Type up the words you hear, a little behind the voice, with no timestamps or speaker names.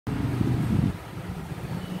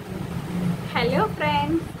Hello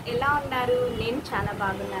friends, ఎలా ఉన్నారు? నేను చాలా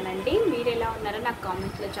బాగున్నానండి. మీరు ఎలా ఉన్నారో నాకు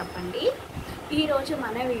కామెంట్స్లో చెప్పండి. ఈరోజు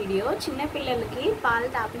మన వీడియో చిన్నపిల్లలకి పాలు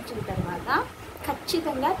తాపించిన తర్వాత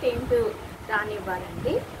ఖచ్చితంగా తేంపు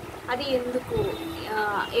రానివ్వాలండి. అది ఎందుకు,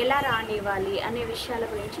 ఎలా రానివ్వాలి అనే విషయాల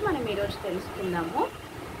గురించి మనం ఈరోజు తెలుసుకుందాము.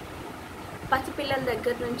 పసిపిల్లల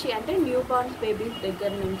దగ్గర నుంచి, అంటే న్యూ బార్న్ బేబీస్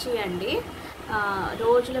దగ్గర నుంచి అండి,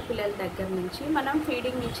 రోజుల పిల్లల దగ్గర నుంచి మనం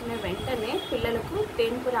ఫీడింగ్ ఇచ్చిన వెంటనే పిల్లలకు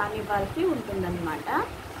తేన్పు రానివ్వాల్సి ఉంటుందన్నమాట.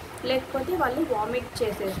 లేకపోతే వాళ్ళు వామిట్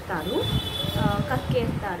చేసేస్తారు,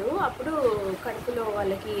 కక్కేస్తారు. అప్పుడు కడుపులో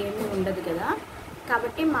వాళ్ళకి ఏమీ ఉండదు కదా.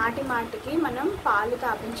 కాబట్టి మాటి మాటికి మనం పాలు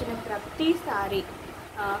తాపించిన ప్రతిసారి,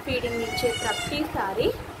 ఫీడింగ్ ఇచ్చే ప్రతిసారి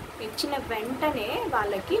ఇచ్చిన వెంటనే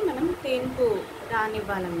వాళ్ళకి మనం తేన్పు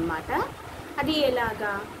రానివ్వాలన్నమాట. అది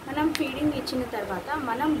ఎలాగా? మనం ఫీడింగ్ ఇచ్చిన తర్వాత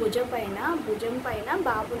మనం భుజం పైన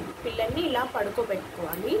బాబు పిల్లల్ని ఇలా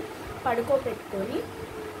పడుకోబెట్టుకొని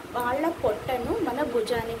వాళ్ళ పొట్టను మన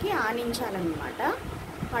భుజానికి ఆనించాలన్నమాట.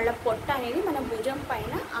 వాళ్ళ పొట్ట అనేది మన భుజం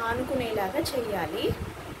పైన ఆనుకునేలాగా చేయాలి.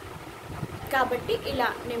 కాబట్టి ఇలా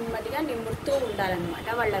నెమ్మదిగా నిమురుతూ ఉండాలన్నమాట.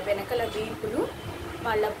 వాళ్ళ వెనకల వీపును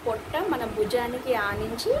వాళ్ళ పొట్ట మన భుజానికి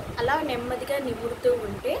ఆనించి అలా నెమ్మదిగా నిమురుతూ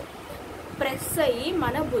ఉంటే ప్రెస్ అయ్యి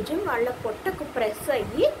మన భుజం వాళ్ళ పొట్టకు ప్రెస్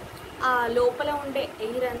అయ్యి ఆ లోపల ఉండే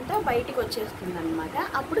ఎయిర్ అంతా బయటికి వచ్చేస్తుంది అనమాట.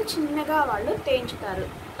 అప్పుడు చిన్నగా వాళ్ళు తేంచుతారు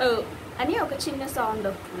అని ఒక చిన్న సౌండ్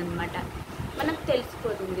వస్తుంది అనమాట. మనకు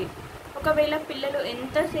తెలిసిపోతుంది. ఒకవేళ పిల్లలు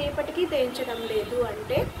ఎంతసేపటికి తేంచడం లేదు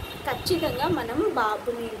అంటే ఖచ్చితంగా మనం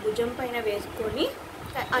బాబుని భుజం పైన వేసుకొని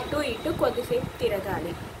అటు ఇటు కొద్దిసేపు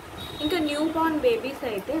తిరగాలి. ఇంకా న్యూ బార్న్ బేబీస్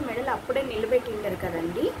అయితే మెడలు అప్పుడే నిలబెట్టింటారు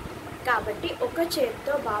కదండి. కాబట్టి ఒక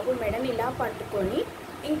చేత్తో బాబు మెడని ఇలా పట్టుకొని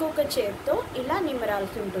ఇంకొక చేత్తో ఇలా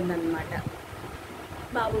నిమరాల్సి ఉంటుందన్నమాట.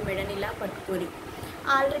 బాబు మెడని ఇలా పట్టుకొని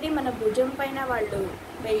ఆల్రెడీ మన భుజం పైన వాళ్ళు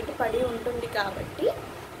వెయిట్ పడి ఉంటుంది కాబట్టి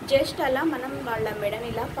జస్ట్ అలా మనం వాళ్ళ మెడని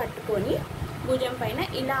ఇలా పట్టుకొని భుజం పైన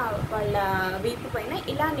ఇలా వాళ్ళ వీపు పైన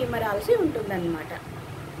ఇలా నిమరాల్సి ఉంటుందన్నమాట.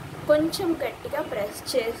 కొంచెం గట్టిగా ప్రెస్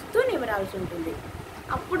చేస్తూ నిమరాల్సి ఉంటుంది.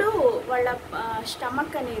 అప్పుడు వాళ్ళ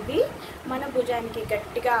స్టమక్ అనేది మన భుజానికి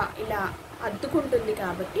గట్టిగా ఇలా అద్దుకుంటుంది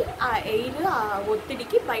కాబట్టి ఆ ఎయిర్ ఆ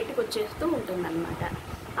ఒత్తిడికి బయటకు వచ్చేస్తూ ఉంటుందన్నమాట.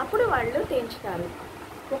 అప్పుడు వాళ్ళు తేంచుతారు.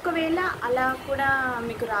 ఒకవేళ అలా కూడా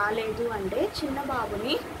మీకు రాలేదు అంటే చిన్న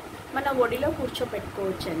బాబుని మన ఒడిలో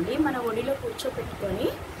కూర్చోపెట్టుకోవచ్చండి. మన ఒడిలో కూర్చోపెట్టుకొని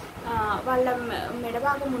వాళ్ళ మెడ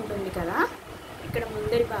భాగం ఉంటుంది కదా, ఇక్కడ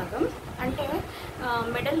ముందరి భాగం, అంటే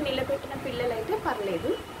మెడలు నిలబెట్టిన పిల్లలైతే పర్లేదు.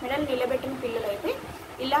 మెడలు నిలబెట్టిన పిల్లలైతే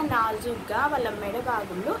ఇలా నాజుగ్గా వాళ్ళ మెడ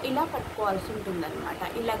భాగంలో ఇలా పట్టుకోవాల్సి ఉంటుందన్నమాట.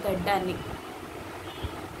 ఇలా గడ్డాన్ని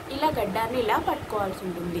ఇలా పట్టుకోవాల్సి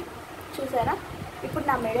ఉంటుంది. చూసారా? ఇప్పుడు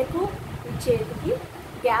నా మెడకు చేతికి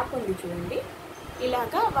గ్యాప్ ఉంది చూడండి.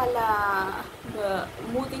 ఇలాగా వాళ్ళ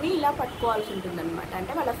మూతిని ఇలా పట్టుకోవాల్సి ఉంటుందన్నమాట.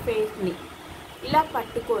 అంటే వాళ్ళ ఫేస్ని ఇలా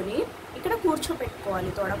పట్టుకొని ఇక్కడ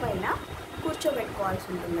కూర్చోపెట్టుకోవాలి. తొడపైన కూర్చోబెట్టుకోవాల్సి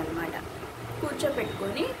ఉంటుందన్నమాట.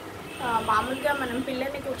 కూర్చోబెట్టుకొని మామూలుగా మనం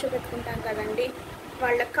పిల్లల్ని కూర్చోబెట్టుకుంటాం కదండి,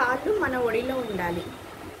 వాళ్ళ కాళ్ళు మన ఒడిలో ఉండాలి,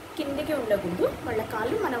 కిందికి ఉండకూడదు. వాళ్ళ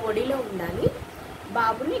కాళ్ళు మన ఒడిలో ఉండాలి.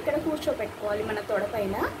 బాబుని ఇక్కడ కూర్చోబెట్టుకోవాలి మన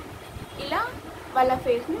తొడపైన. ఇలా వాళ్ళ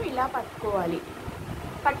ఫేస్ని ఇలా పట్టుకోవాలి.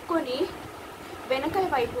 పట్టుకొని వెనకల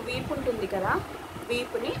వైపు వీపు ఉంటుంది కదా,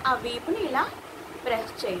 ఆ వీపుని ఇలా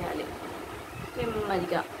ప్రెస్ చేయాలి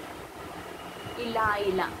నెమ్మదిగా.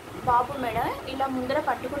 ఇలా బాబు మెడ ఇలా ముందర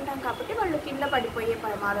పట్టుకుంటాం కాబట్టి వాళ్ళు కింద పడిపోయే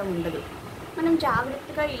ప్రమాదం ఉండదు. మనం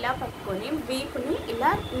జాగ్రత్తగా ఇలా పట్టుకొని వీపుని ఇలా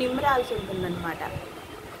నిమ్మరాల్సి ఉంటుందన్నమాట.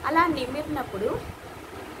 అలా నిమ్మిరినప్పుడు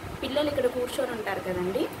పిల్లలు ఇక్కడ కూర్చొని ఉంటారు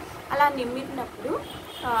కదండి, అలా నిమ్మిరినప్పుడు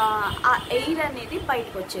ఆ ఎయిర్ అనేది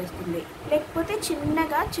బయటకు వచ్చేస్తుంది. లేకపోతే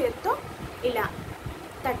చిన్నగా చేత్తో ఇలా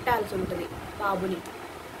తట్టాల్సి ఉంటుంది బాబుని.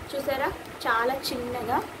 చూసారా? చాలా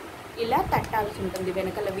చిన్నగా ఇలా తట్టాల్సి ఉంటుంది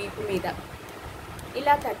వెనకల వీపు మీద.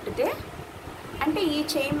 ఇలా తట్టితే, అంటే ఈ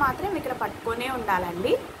చేయి మాత్రం ఇక్కడ పట్టుకొనే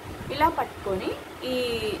ఉండాలండి. ఇలా పట్టుకొని ఈ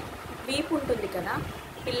వీపు ఉంటుంది కదా,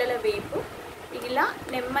 పిల్లల వీపు, ఇలా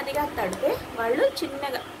నెమ్మదిగా తడితే వాళ్ళు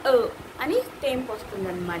చిన్నగా అని తేంపు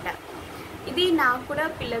వస్తుందన్నమాట. ఇది నాకు కూడా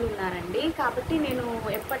పిల్లలు ఉన్నారండి, కాబట్టి నేను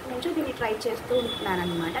ఎప్పటి నుంచో దీన్ని ట్రై చేస్తూ ఉంటున్నాను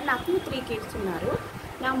అనమాట. నాకు 3 kids ఉన్నారు.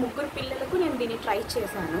 నా 3 పిల్లలకు నేను దీన్ని ట్రై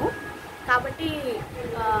చేశాను. కాబట్టి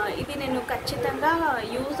ఇది నేను ఖచ్చితంగా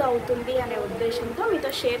యూజ్ అవుతుంది అనే ఉద్దేశంతో మీతో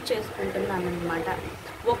షేర్ చేసుకుంటున్నాను అనమాట.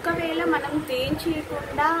 ఒకవేళ మనం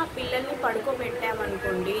తేంచకుండా పిల్లల్ని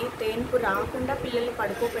పడుకోబెట్టామనుకోండి, తేన్పు రాకుండా పిల్లల్ని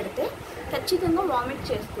పడుకోబెడితే ఖచ్చితంగా వామిట్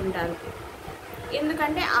చేసుకుంటారు.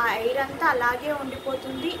 ఎందుకంటే ఆ ఎయిర్ అంతా అలాగే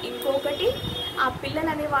ఉండిపోతుంది. ఇంకొకటి, ఆ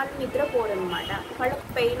పిల్లలు అనే వాళ్ళు నిద్రపోరు అనమాట. వాళ్ళకి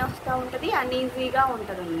పెయిన్ వస్తూ ఉంటుంది, అన్ఈజీగా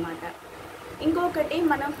ఉంటుంది అనమాట. ఇంకొకటి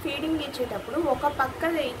మనం ఫీడింగ్ ఇచ్చేటప్పుడు ఒక పక్క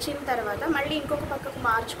ఇచ్చిన తర్వాత మళ్ళీ ఇంకొక పక్కకు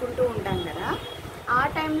మార్చుకుంటూ ఉంటాం కదా, ఆ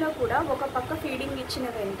టైంలో కూడా ఒక పక్క ఫీడింగ్ ఇచ్చిన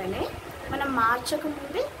వెంటనే మనం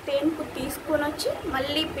మార్చకముందే తేన్పు తీసుకొని వచ్చి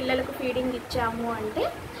మళ్ళీ పిల్లలకు ఫీడింగ్ ఇచ్చాము అంటే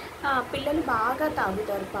పిల్లలు బాగా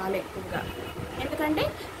తాగుతారు పాలు ఎక్కువగా. ఎందుకంటే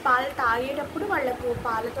పాలు తాగేటప్పుడు వాళ్ళకు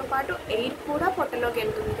పాలతో పాటు ఎయిర్ కూడా పొట్టలోకి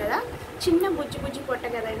వెళ్తుంది కదా, చిన్న బుజ్జి బుజ్జి పొట్ట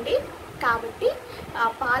కదండి, కాబట్టి ఆ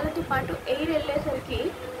పాలతో పాటు ఎయిర్ వెళ్ళేసరికి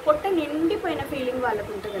పొట్ట నిండిపోయిన ఫీలింగ్ వాళ్ళకు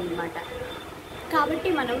ఉంటుందన్నమాట. కాబట్టి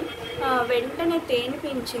మనం వెంటనే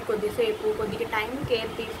తేనిపించి కొద్దిగా టైం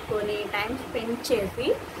కేర్ తీసుకొని టైం స్పెండ్ చేసి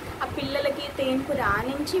ఆ పిల్లలకి తేన్పు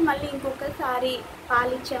రానించి మళ్ళీ ఇంకొకసారి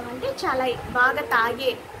పాలు ఇచ్చామంటే చాలా బాగా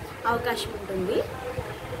తాగే అవకాశం ఉంటుంది.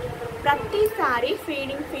 ప్రతిసారి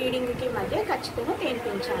ఫీడింగ్కి మధ్య ఖచ్చితంగా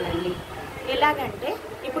తేనిపించాలండి. ఎలాగంటే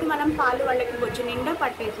ఇప్పుడు మనం పాలు వాళ్ళకి బొజ్జు నిండా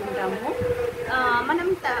పట్టేసి ఉంటాము, మనం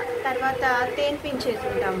తర్వాత తేనిపించేసి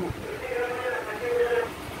ఉంటాము.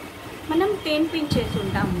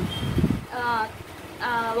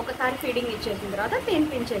 ఒకసారి ఫీడింగ్ ఇచ్చేసిన తర్వాత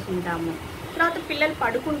తేనిపించేసి ఉంటాము. తర్వాత పిల్లలు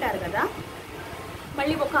పడుకుంటారు కదా,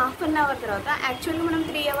 మళ్ళీ ఒక హాఫ్ అన్ అవర్ తర్వాత, యాక్చువల్గా మనం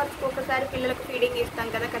 3 అవర్స్కి ఒకసారి పిల్లలకు ఫీడింగ్ ఇస్తాం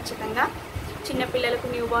కదా ఖచ్చితంగా. చిన్న పిల్లలకు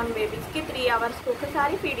న్యూ బోర్న్ బేబీస్కి 3 అవర్స్కి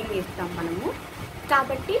ఒకసారి ఫీడింగ్ ఇస్తాం మనము.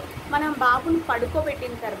 కాబట్టి మనం బాబుని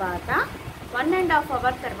పడుకోబెట్టిన తర్వాత 1.5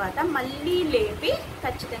 అవర్ తర్వాత మళ్ళీ లేపి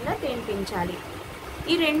ఖచ్చితంగా తేనిపించాలి.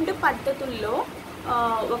 ఈ 2 పద్ధతుల్లో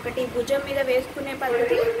ఒకటి భుజం మీద వేసుకునే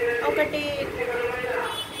పద్ధతి, ఒకటి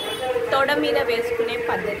తొడ మీద వేసుకునే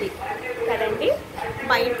పద్ధతి కదండి.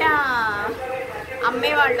 బయట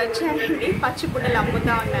అమ్మే వాళ్ళు వచ్చారండి, పచ్చిపుట్టలు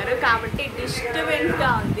అమ్ముతూ ఉన్నారు, కాబట్టి డిస్టర్బెన్స్గా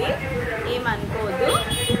ఉంది, ఏమనుకోదు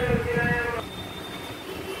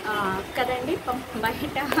కదండి,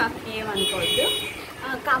 బయట ఏమనుకోవద్దు.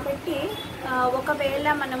 కాబట్టి ఒకవేళ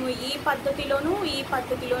మనము ఈ పద్ధతిలోనూ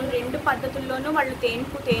 2 పద్ధతుల్లోనూ వాళ్ళు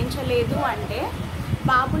తేంచలేదు అంటే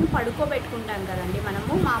బాబుని పడుకోబెట్టుకుంటాం కదండి,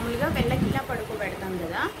 మనము మామూలుగా వెళ్ళకిలా పడుకోబెడతాం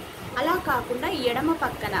కదా, అలా కాకుండా ఎడమ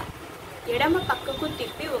పక్కకు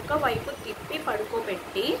తిప్పి ఒకవైపు తిప్పి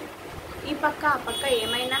పడుకోబెట్టి ఈ పక్క ఆ పక్క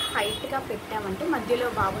ఏమైనా హైట్గా పెట్టామంటే మధ్యలో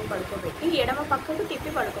బాబుని పడుకోబెట్టి ఎడమ పక్కకు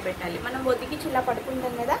తిప్పి పడుకోబెట్టాలి. మనం ఒదిగిచి ఇలా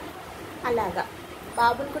పడుకుంటాం కదా, అలాగా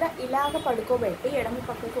బాబుని కూడా ఇలాగ పడుకోబెట్టి ఎడమ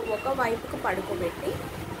పక్కకు ఒకవైపుకు పడుకోబెట్టి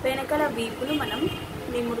వెనకాల వీపులు మనం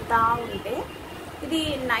నిమురుతూ ఉంటే, ఇది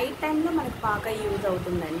నైట్ టైంలో మనకు బాగా యూజ్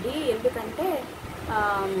అవుతుందండి. ఎందుకంటే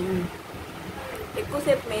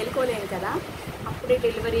ఎక్కువసేపు మేలుకోలేము కదా, అప్పుడే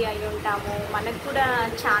డెలివరీ అయి ఉంటాము, మనకు కూడా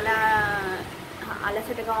చాలా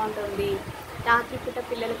అలసటగా ఉంటుంది, రాత్రిపూట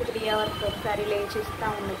పిల్లలకు 3 అవర్స్కి ఒకసారి లేచిస్తూ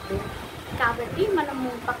ఉన్నట్టు. కాబట్టి మనము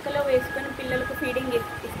పక్కలో వేసుకొని పిల్లలకు ఫీడింగ్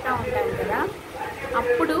ఇస్తూ ఉంటాం కదా,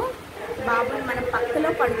 అప్పుడు బాబుని మనం పక్కలో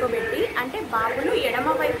పడుకోబెట్టి, అంటే బాబును ఎడమ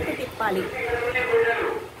వైపుకు తిప్పాలి,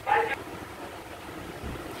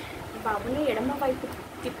 బాబుని ఎడమ వైపు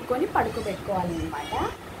తిప్పుకొని పడుకోబెట్టుకోవాలి అన్నమాట.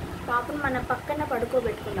 బాబుని మన పక్కన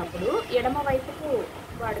పడుకోబెట్టుకున్నప్పుడు ఎడమ వైపుకు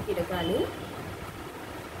వాడు తిరగాలి,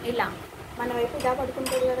 ఇలా మన వైపు ఇలా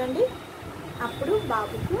పడుకుంటాడు కదండి, అప్పుడు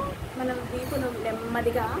బాబుకు మనం వీపును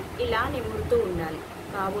నెమ్మదిగా ఇలా నిమురుతూ ఉండాలి.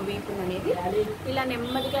 బాబు వీపును అనేది ఇలా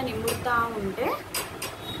నెమ్మదిగా నిమురుతూ ఉంటే,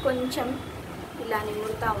 కొంచెం ఇలా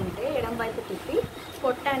నిమురుతూ ఉంటే ఎడమ వైపు తిప్పి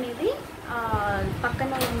పొట్ట అనేది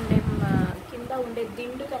పక్కన కింద ఉండే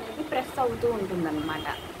దిండుకు అనేది ప్రెస్ అవుతూ ఉంటుందన్నమాట.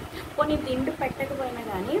 కొన్ని దిండు పెట్టకపోయినా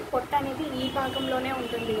కానీ పొట్ట అనేది ఈ భాగంలోనే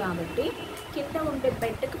ఉంటుంది కాబట్టి కింద ఉండే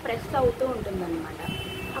బెడ్కి ప్రెస్ అవుతూ ఉంటుందన్నమాట.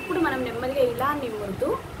 అప్పుడు మనం నెమ్మదిగా ఇలా నిమురుతూ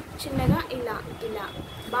చిన్నగా ఇలా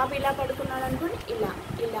బాబు ఇలా పడుకున్నాడు అనుకోండి,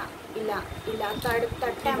 ఇలా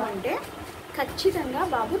తట్టామంటే ఖచ్చితంగా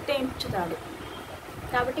బాబు తేంచుతాడు.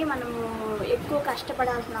 కాబట్టి మనము ఎక్కువ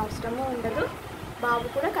కష్టపడాల్సిన అవసరము ఉండదు, బాబు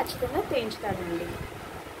కూడా ఖచ్చితంగా తేంచుతాడండి.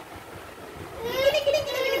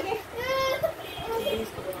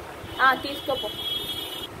 తీసుకోపో.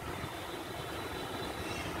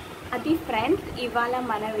 అది ఫ్రెండ్స్ ఇవాళ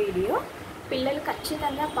మన వీడియో. పిల్లలు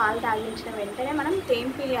ఖచ్చితంగా పాలు తాగించిన వెంటనే మనం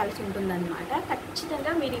తేంపియాల్సి ఉంటుందన్నమాట.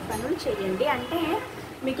 ఖచ్చితంగా మీరు ఈ పనులు చేయండి. అంటే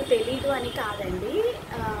మీకు తెలీదు అని కాదండి,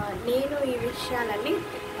 నేను ఈ విషయాలన్నీ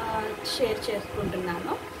షేర్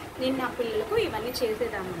చేసుకుంటున్నాను. నేను నా పిల్లలకు ఇవన్నీ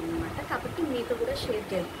చేసేదాన్ని అనమాట, కాబట్టి మీతో కూడా షేర్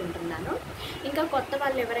చేసుకుంటున్నాను. ఇంకా కొత్త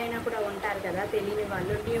వాళ్ళు ఎవరైనా కూడా ఉంటారు కదా, తెలియని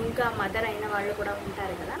వాళ్ళు, న్యూగా మదర్ అయిన వాళ్ళు కూడా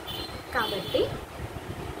ఉంటారు కదా, కాబట్టి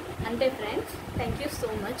అంతే friends. Thank you so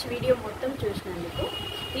much video మొత్తం చూసినందుకు.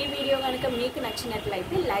 ఈ వీడియో కనుక మీకు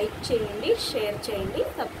నచ్చినట్లయితే లైక్ చేయండి, షేర్ చేయండి,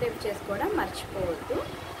 సబ్స్క్రైబ్ చేసుకోవడం మర్చిపోవద్దు.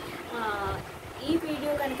 ఈ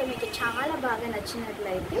వీడియో కనుక మీకు చాలా బాగా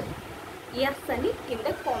నచ్చినట్లయితే ఎస్ అని కింద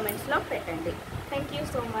కామెంట్స్లో పెట్టండి. Thank you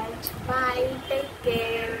so much. Bye, take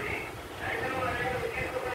care.